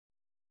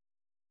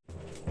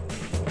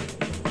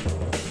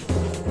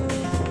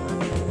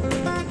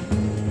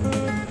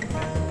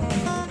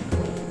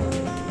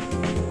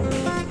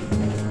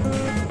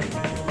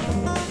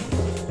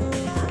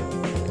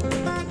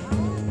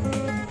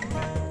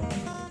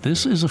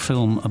This is a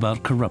film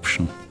about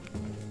corruption.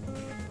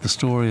 The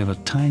story of a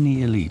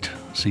tiny elite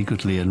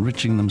secretly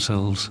enriching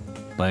themselves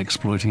by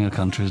exploiting a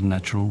country's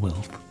natural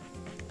wealth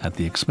at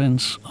the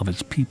expense of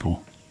its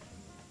people.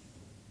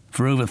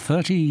 For over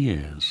 30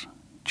 years,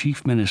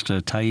 Chief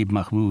Minister Taib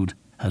Mahmud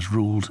has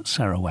ruled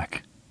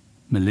Sarawak,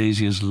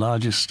 Malaysia's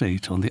largest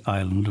state on the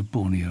island of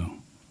Borneo.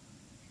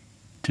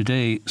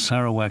 Today,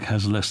 Sarawak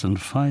has less than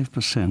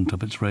 5%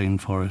 of its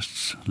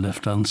rainforests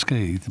left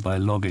unscathed by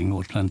logging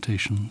or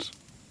plantations.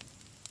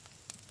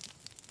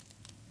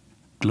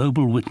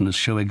 Global Witness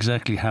show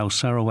exactly how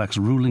Sarawak's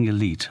ruling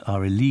elite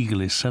are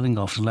illegally selling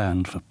off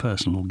land for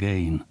personal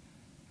gain.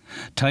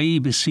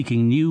 Taib is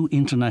seeking new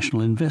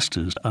international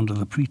investors under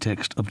the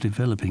pretext of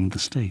developing the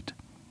state.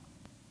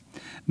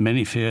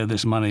 Many fear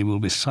this money will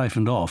be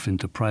siphoned off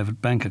into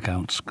private bank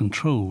accounts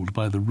controlled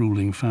by the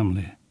ruling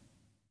family.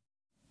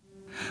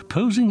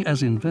 Posing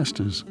as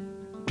investors,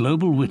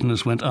 Global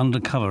Witness went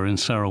undercover in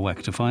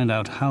Sarawak to find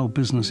out how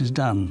business is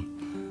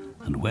done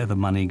and where the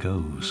money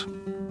goes.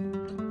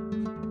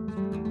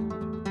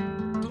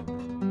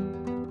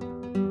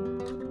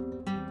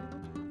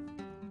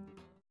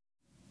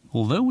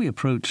 Although we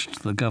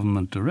approached the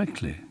government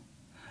directly,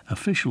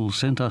 officials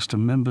sent us to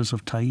members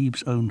of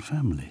Taib's own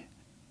family.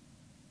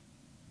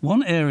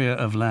 One area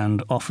of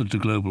land offered to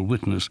Global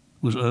Witness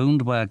was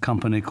owned by a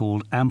company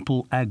called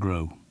Ample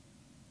Agro.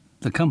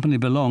 The company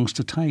belongs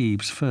to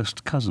Taib's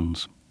first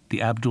cousins,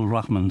 the Abdul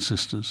Rahman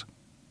sisters,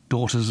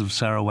 daughters of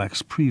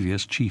Sarawak's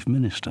previous chief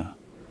minister.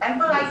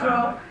 Ample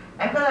Agro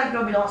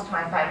belongs to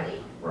my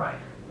family. Right.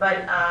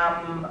 But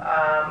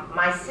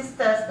my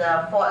sisters,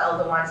 the 4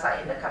 elder ones, are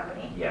in the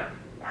company. Yeah.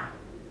 Yeah.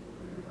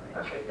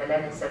 Okay. The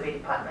Land and Survey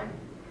Department.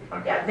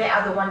 Okay. Yeah, they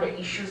are the one that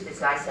issues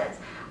this license.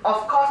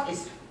 Of course,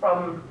 it's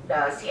from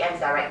the CM's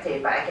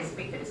directive, but I can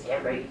speak to the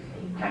CM very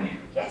easily. Can you?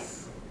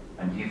 Yes.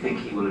 And do you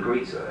think he will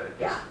agree to it?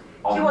 Yeah.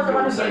 He was the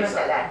one who gave us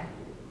that land.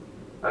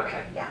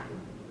 Okay. Yeah.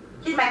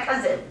 He's my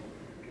cousin.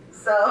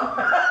 So.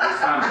 His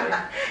family?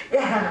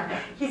 Yeah.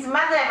 His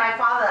mother and my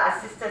father are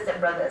sisters and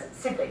brothers,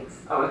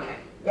 siblings. Oh, okay.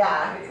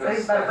 Yeah. Okay, So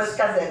he's my first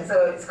cousin,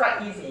 so it's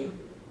quite easy.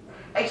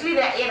 Actually,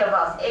 there are 8 of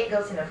us, 8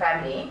 girls in the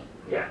family.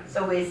 Yeah.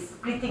 So we're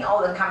splitting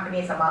all the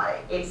companies among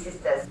 8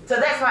 sisters. So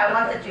that's why I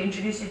wanted to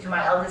introduce you to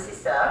my elder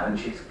sister. And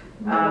she's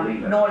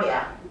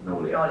Nolia.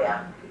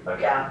 Nolia.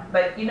 Okay. Yeah,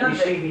 but you know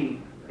is she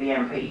the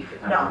MP for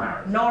Tanjung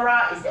Maris?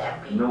 Nora is the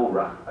MP.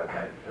 Nora,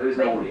 okay. Who's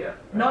But Nolia?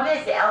 Nolia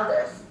is the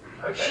eldest.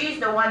 Okay. She's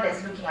the one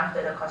that's looking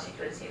after the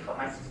constituency for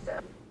my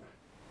sister.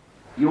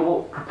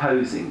 You're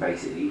proposing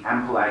basically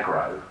Ample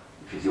Agro,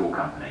 which is your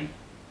company,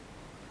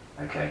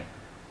 okay,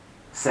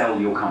 sell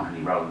your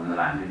company rather than the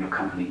land, and your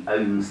company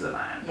owns the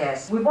land.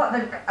 Yes, I bought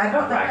the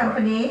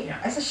company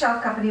as a shell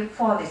company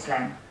for this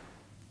land.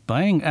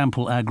 Buying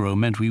Ample Agro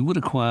meant we would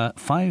acquire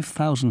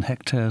 5,000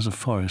 hectares of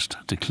forest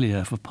to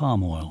clear for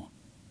palm oil.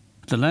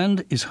 The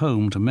land is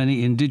home to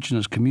many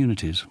indigenous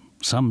communities,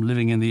 some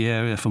living in the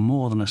area for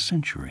more than a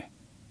century.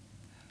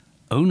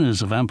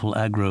 Owners of Ample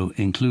Agro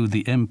include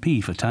the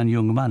MP for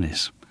Tanjung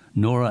Manis,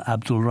 Nora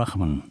Abdul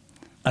Rahman.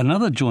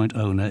 Another joint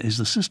owner is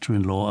the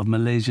sister-in-law of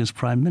Malaysia's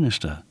Prime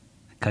Minister,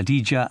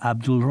 Khadijah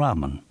Abdul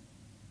Rahman.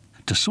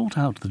 To sort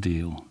out the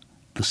deal,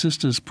 the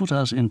sisters put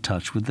us in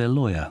touch with their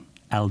lawyer,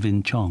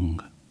 Alvin Chong.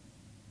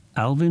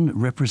 Alvin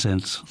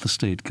represents the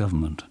state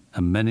government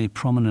and many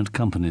prominent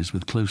companies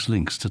with close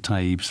links to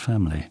Taib's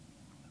family.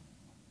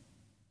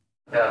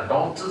 They are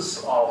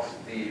daughters of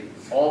the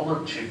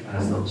former Chief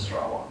Minister of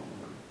Sarawak.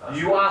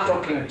 You are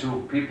talking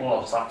to people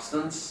of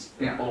substance,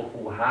 people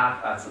who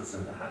have assets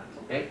in the hand,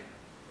 okay?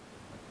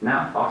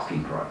 Now,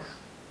 asking price.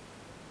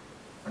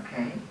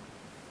 Okay.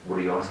 What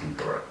are you asking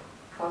for it?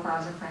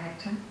 4,000 per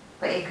hectare,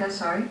 per acre,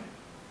 sorry.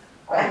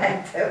 Per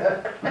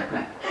hectare.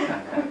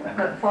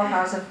 But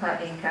 4,000 per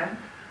acre.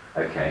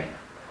 Okay.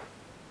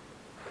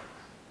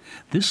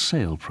 This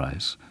sale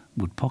price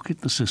would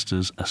pocket the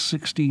sisters a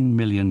 $16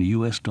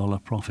 million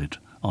profit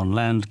on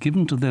land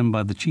given to them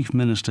by the Chief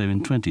Minister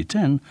in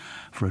 2010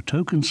 for a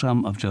token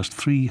sum of just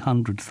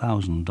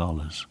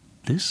 $300,000.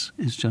 This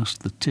is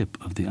just the tip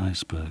of the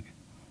iceberg.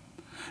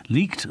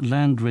 Leaked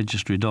land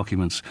registry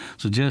documents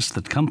suggest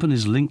that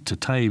companies linked to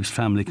Taib's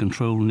family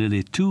control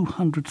nearly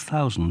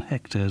 200,000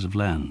 hectares of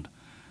land,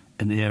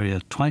 an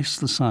area twice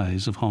the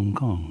size of Hong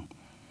Kong,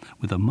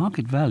 with a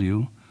market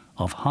value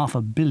of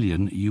 $500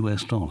 million.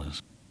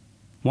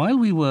 While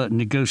we were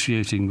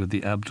negotiating with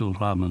the Abdul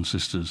Rahman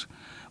sisters,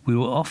 we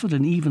were offered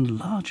an even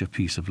larger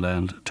piece of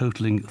land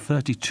totaling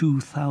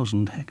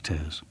 32,000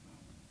 hectares.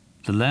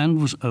 The land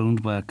was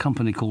owned by a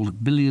company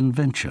called Billion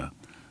Venture,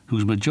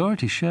 whose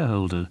majority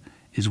shareholder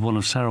is one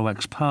of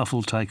Sarawak's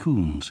powerful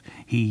tycoons,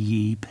 He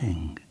Yi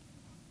Peng.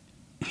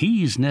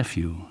 He's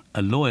nephew,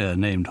 a lawyer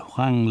named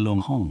Huang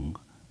Long Hong,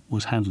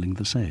 was handling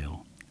the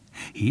sale.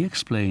 He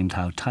explained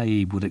how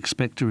Taib would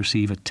expect to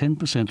receive a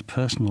 10%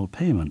 personal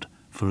payment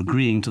for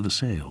agreeing to the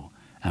sale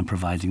and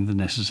providing the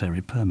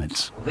necessary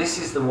permits. This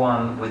is the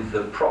one with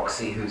the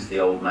proxy who's the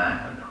old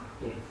man.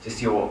 Yes.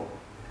 Just your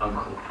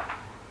uncle.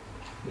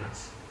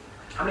 Yes.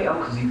 How many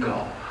uncles you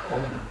got?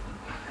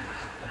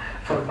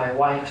 from my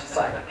wife's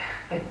side.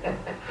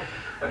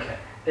 Okay.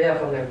 They are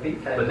from a big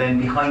family. But then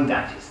behind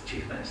that is the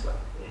Chief Minister.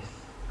 Yes.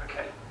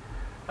 Okay.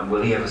 And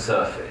will he ever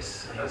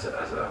surface as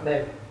a...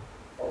 Never.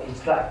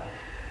 It's like,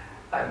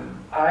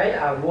 I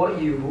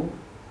award you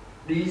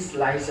this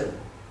license.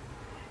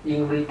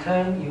 In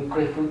return, you're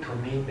grateful to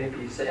me,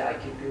 maybe say I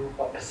give you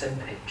a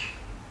percentage.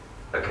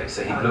 Okay,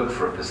 so he'd look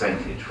for a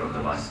percentage from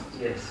the license.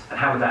 Yes. And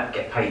how would that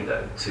get paid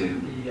though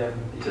to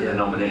the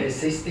nominee? The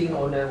existing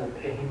owner will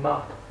pay him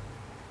up.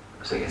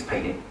 So he gets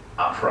paid it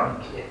up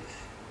front? Yes.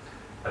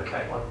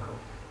 Okay. One go.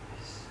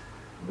 Yes.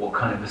 What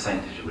kind of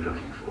percentage are we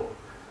looking for?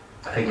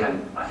 I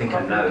think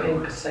I know.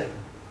 10%.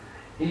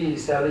 He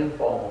is selling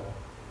for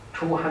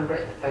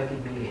 230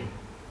 million.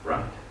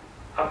 Right.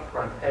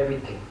 Upfront,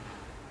 everything.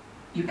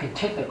 You can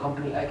check the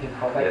company, I can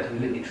provide to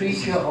you. 3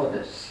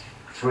 shareholders.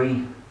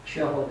 3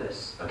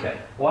 shareholders. Okay.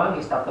 One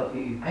is Dr.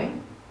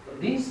 Peng.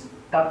 This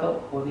Dr.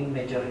 holding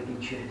majority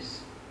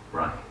shares.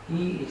 Right.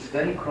 He is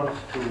very close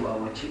to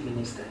our chief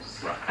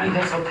ministers. Right. He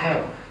has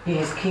hotel. He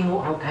has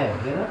Kingwood Hotel.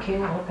 You know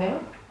Kingwood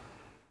Hotel?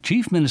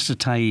 Chief Minister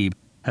Taib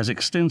has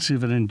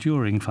extensive and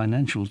enduring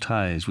financial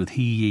ties with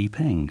He Yi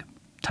Peng.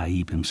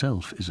 Taib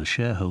himself is a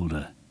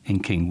shareholder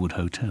in Kingwood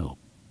Hotel.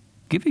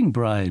 Giving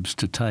bribes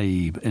to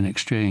Taib in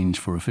exchange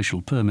for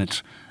official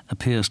permits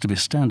appears to be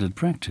standard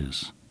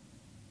practice.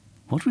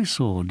 What we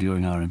saw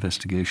during our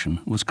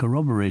investigation was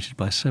corroborated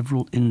by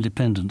several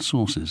independent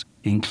sources,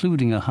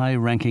 including a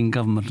high-ranking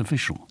government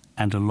official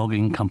and a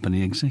logging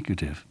company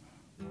executive.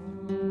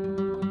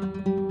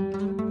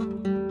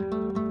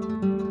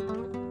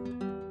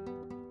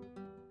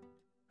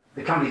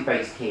 The company's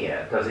based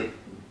here.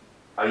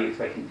 Are you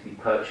expecting it to be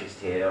purchased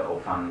here or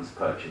funds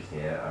purchased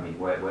here? I mean,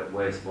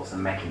 what's the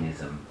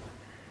mechanism?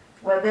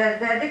 Well, there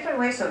are different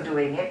ways of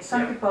doing it.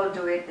 Some Yeah. people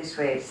do it this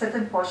way.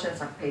 Certain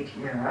portions are paid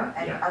here,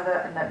 and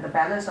Yeah. the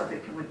balance of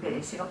it will be paid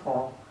in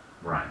Singapore.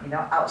 Right. You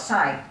know,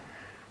 outside.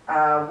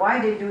 Why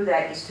they do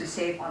that is to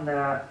save on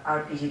the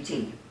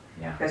RPGT.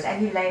 Yeah. Because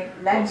any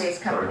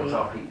land-based company, What's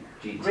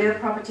RPGT? real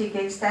property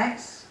gains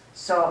tax.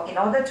 So in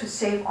order to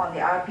save on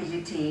the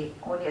RPGT,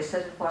 only a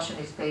certain portion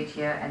is paid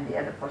here, and the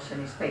other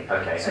portion is paid.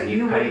 Okay, so and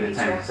you pay will the be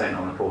 10%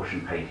 on the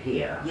portion paid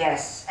here.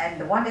 Yes, and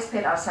the one that's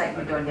paid outside,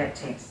 you don't get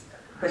tax.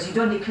 Because you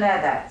don't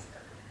declare that.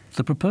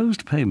 The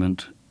proposed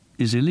payment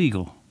is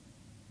illegal,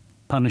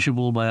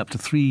 punishable by up to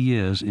 3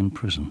 years in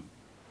prison.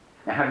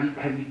 Now,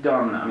 have you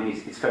done? I mean,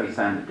 it's fairly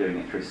standard doing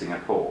it through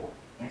Singapore.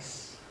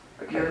 Yes.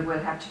 Okay. You will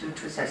have to do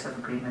 2 sets of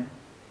agreement.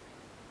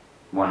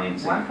 One in One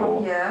Singapore.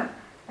 from here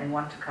and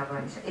one to cover.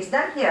 It's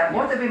done here.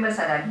 Both agreements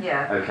are done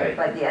here. Okay.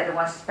 But the other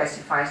one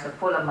specifies the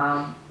full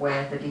amount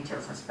where the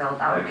details are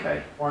spelled out.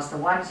 Okay. Whilst the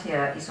ones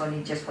here is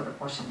only just for the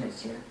portion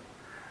that's here.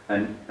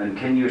 And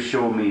can you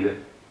assure me that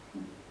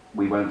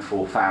we won't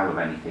fall foul of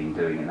anything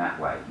doing it that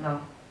way? No.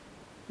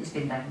 It's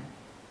been done.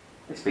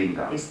 It's been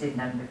done. It's been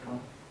done before.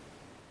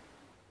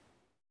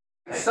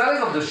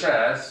 Selling of the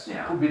shares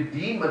Yeah. could be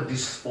deemed a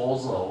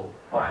disposal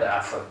of Right. the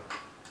asset,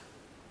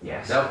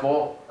 Yes.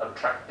 therefore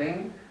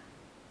attracting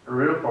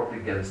real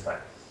property gains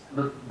tax.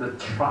 The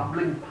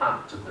troubling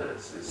part to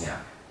this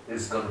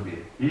is going to be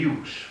a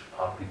huge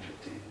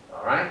RPGT,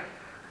 all right?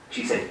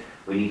 She said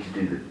we need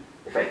to do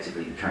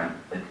effectively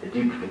a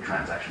duplicate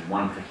transaction,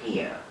 one for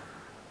here,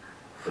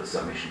 for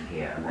submission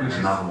here, and then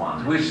another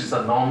one. Which is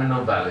a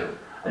nominal value,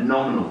 A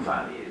nominal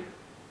value.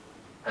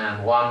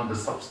 and one, the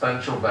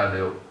substantial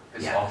value,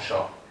 is Yeah.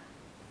 offshore.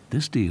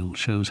 This deal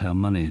shows how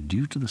money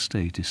due to the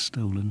state is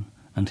stolen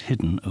and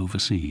hidden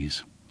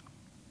overseas.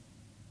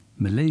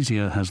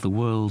 Malaysia has the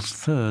world's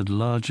 3rd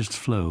largest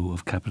flow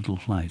of capital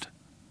flight,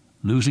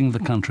 losing the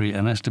country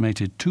an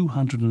estimated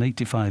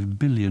 $285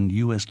 billion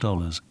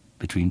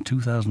between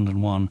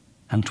 2001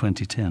 and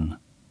 2010.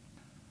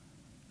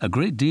 A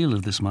great deal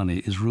of this money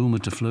is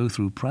rumoured to flow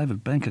through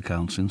private bank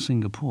accounts in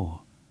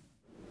Singapore.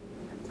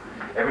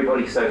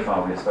 Everybody so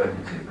far we've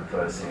spoken to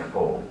prefers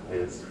Singapore.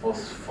 Yes,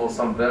 for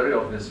some very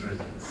obvious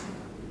reasons.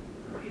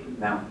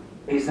 Now,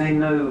 is there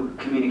no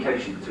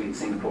communication between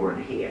Singapore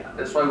and here?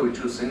 That's why we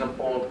choose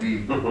Singapore.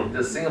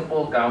 The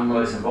Singapore Most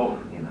government,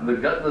 important, you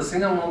know. the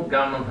Singapore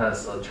government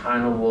has a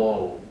China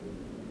wall,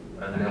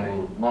 and they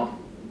will not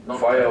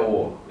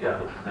Firewall.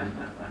 Yeah,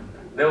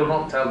 they will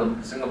not tell the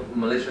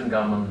Malaysian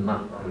government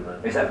not.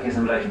 Is that because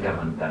the Malaysian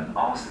government don't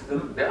ask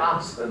them They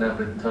ask and they've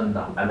been turned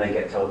down. and they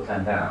get told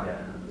turned down? Yeah,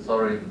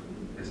 sorry,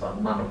 it's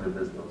none of your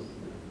business.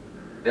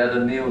 They are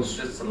the new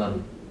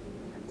Switzerland.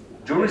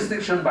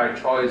 Jurisdiction by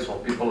choice for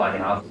people like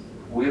us.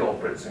 We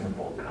operate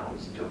Singapore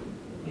accounts too,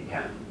 You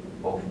can.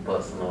 both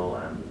personal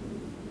and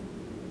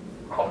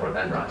corporate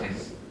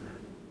entities.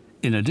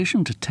 In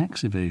addition to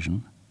tax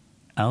evasion,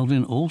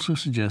 Alvin also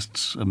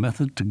suggests a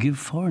method to give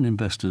foreign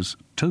investors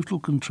total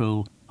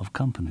control of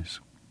companies,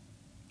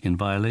 in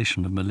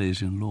violation of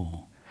Malaysian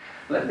law.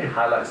 Let me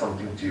highlight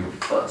something to you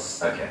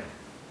first. Okay.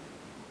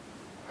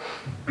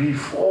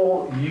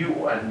 Before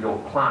you and your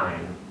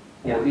client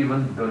or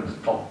even going to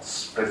talk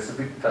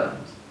specific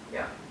terms,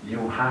 Yeah.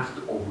 you have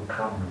to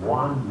overcome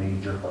one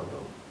major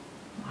hurdle.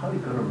 How are you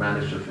going to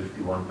manage the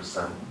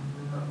 51%?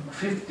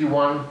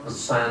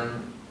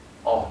 51%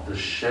 of the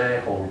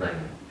shareholding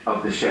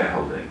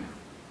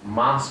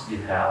must be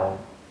held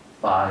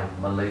by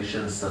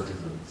Malaysian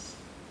citizens.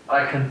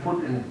 I can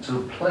put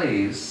into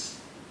place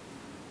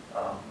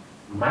a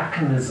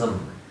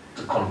mechanism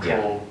to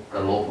control the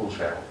local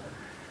shareholding.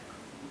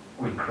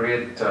 We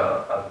create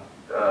a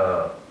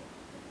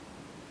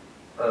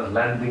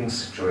lending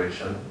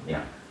situation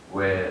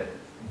where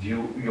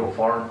your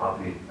foreign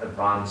party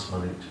advance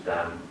money to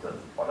them, the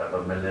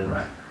whatever million,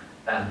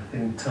 and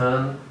in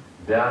turn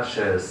their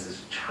shares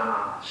is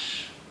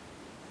charged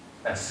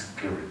as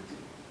security.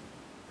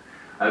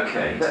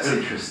 Okay, that's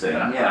interesting.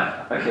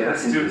 Yeah. Okay,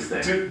 that's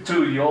interesting.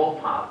 To your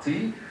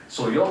party,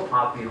 so your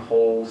party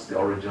holds the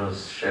original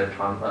share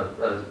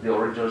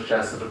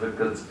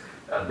certificates.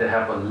 They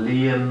have a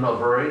lien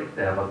over it.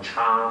 They have a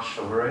charge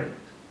over it.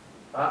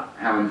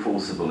 How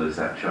enforceable is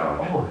that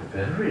charge? Oh,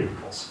 very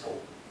enforceable.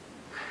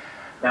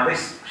 Now,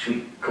 should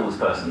we call this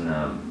person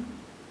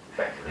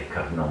effectively a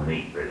kind of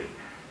nominee, really?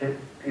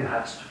 It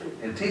has to be.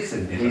 It is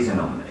indeed. It is a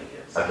nominee.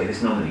 Yes. Okay,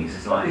 this nominee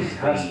is likely to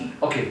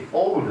be. Okay,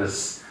 all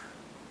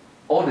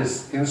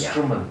these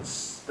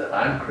instruments that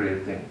I'm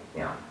creating,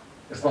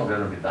 it's not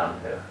going to be done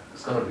here.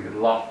 It's going to be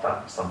locked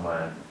up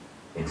somewhere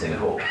In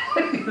Singapore.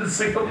 In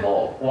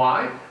Singapore.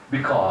 Why?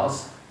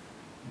 Because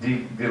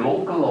the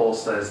local law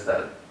says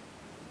that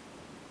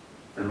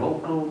the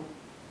local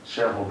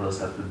shareholders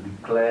have to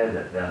declare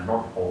that they are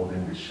not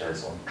holding the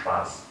shares on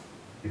trust.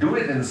 You do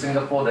it in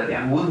Singapore, that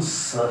it won't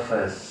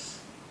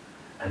surface,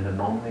 and the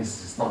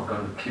nominees is not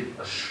going to keep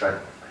a shred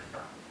of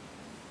paper.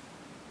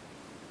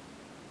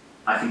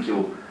 I think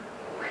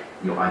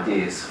your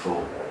ideas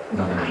for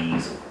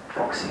nominees or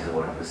proxies or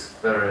whatever is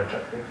Very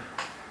attractive.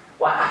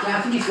 well,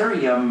 I think it's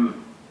very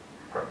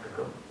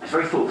Practical. it's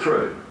very thought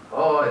through.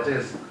 Oh, it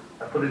is.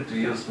 I put it to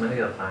use many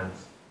a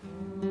times.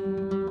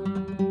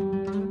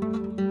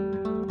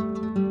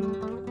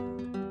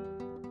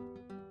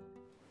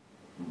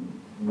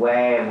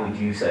 Where would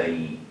you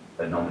say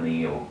a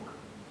nominee or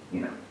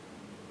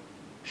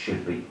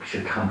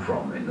should come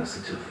from in the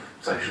sort of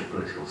social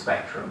political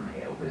spectrum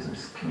here, or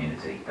business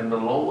community? In the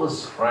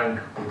lowest rank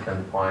we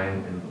can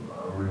find in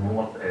a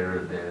remote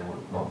area, they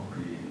would not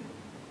be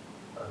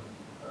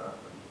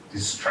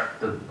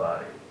distracted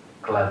by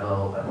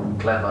clever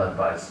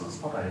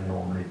advices. What I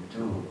normally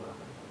do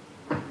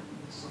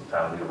is to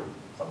tell you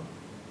some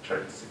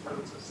trade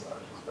secrets as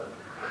such, but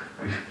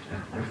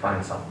we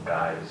find some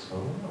guys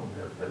who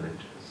they're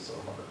villages or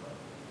whatever,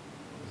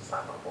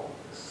 sign up all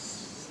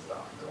this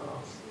stuff to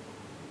us.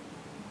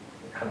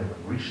 We can't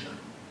even reach them.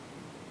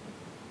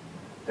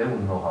 They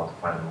wouldn't know how to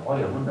find a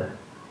lawyer, wouldn't they?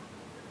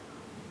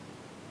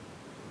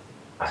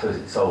 I suppose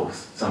it solves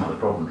some of the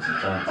problems in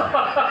terms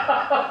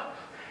of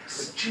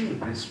It's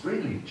cheap, it's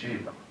really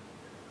cheap.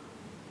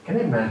 Can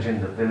you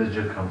imagine the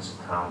villager comes to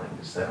town and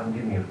you say, I'm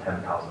giving you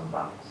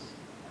 $10,000.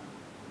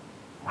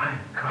 My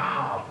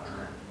God.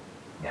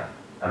 yeah.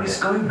 He's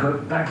going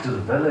back to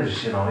the village,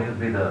 he'll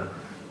be the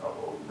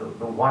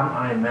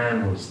one-eyed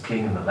man who's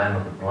king in the land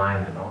of the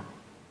blind,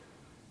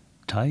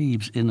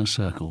 Taib's inner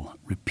circle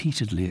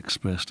repeatedly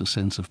expressed a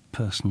sense of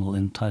personal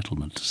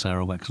entitlement to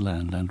Sarawak's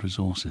land and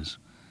resources,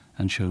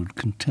 and showed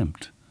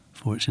contempt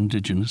for its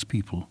indigenous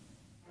people.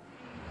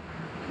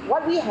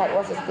 What we had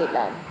was a state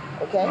land,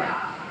 okay?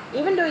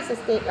 Even though it's a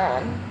state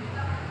land,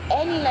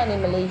 any land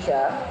in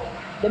Malaysia,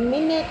 the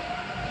minute,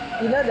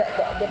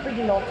 the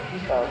pretty naughty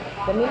people,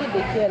 the minute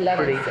they hear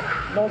land is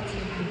naughty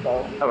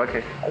people,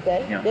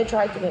 they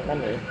try to make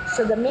money.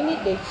 So the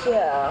minute they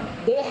hear,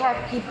 they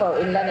have people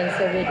in land and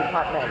survey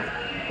department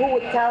who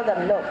would tell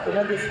them, look,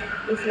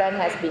 this land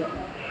has been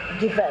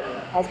given,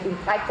 has been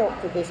titled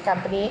to this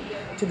company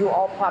to do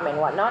all farm and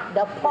whatnot,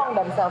 they'll plonk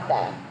themselves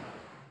there.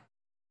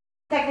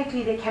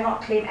 Technically, they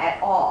cannot claim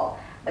at all,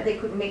 but they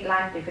could make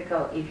life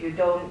difficult if you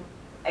don't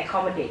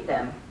accommodate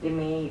them. They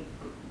may,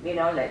 They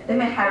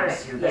may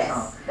harass you,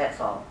 that's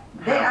all.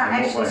 They are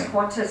actually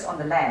squatters on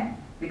the land,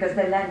 because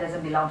the land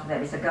doesn't belong to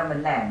them, it's a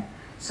government land.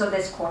 So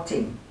they're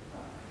squatting.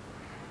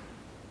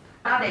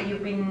 Now that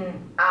you've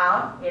been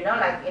out,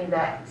 like in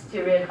the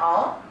Styrian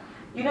Hall,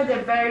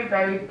 they're very,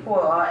 very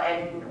poor,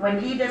 and when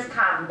leaders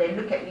come, they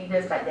look at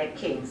leaders like they're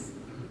kings.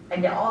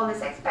 And they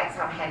always expect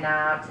some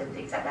handouts and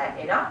things like that,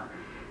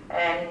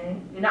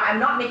 And, I'm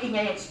not making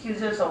any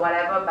excuses or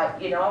whatever,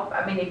 but,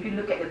 if you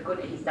look at the good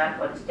that he's done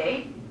for the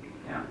state,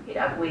 it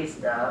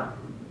outweighs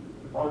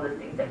all the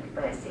things that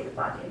people have said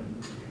about him.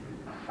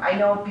 I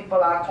know people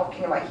are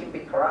talking about him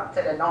being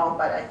corrupted and all,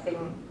 but I think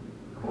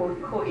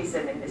who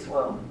isn't in this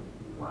world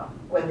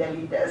when they're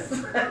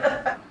leaders?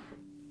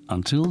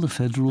 Until the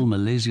federal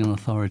Malaysian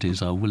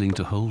authorities are willing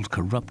to hold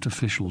corrupt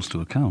officials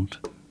to account,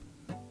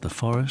 the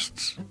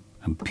forests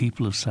and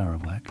people of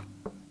Sarawak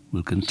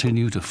will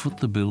continue to foot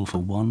the bill for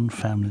one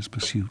family's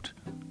pursuit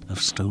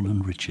of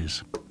stolen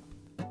riches.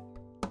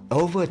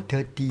 Over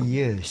 30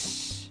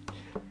 years,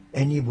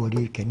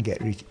 anybody can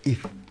get rich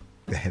if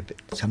you have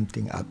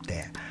something up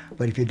there.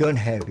 But if you don't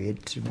have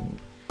it,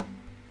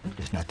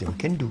 there's nothing we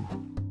can do.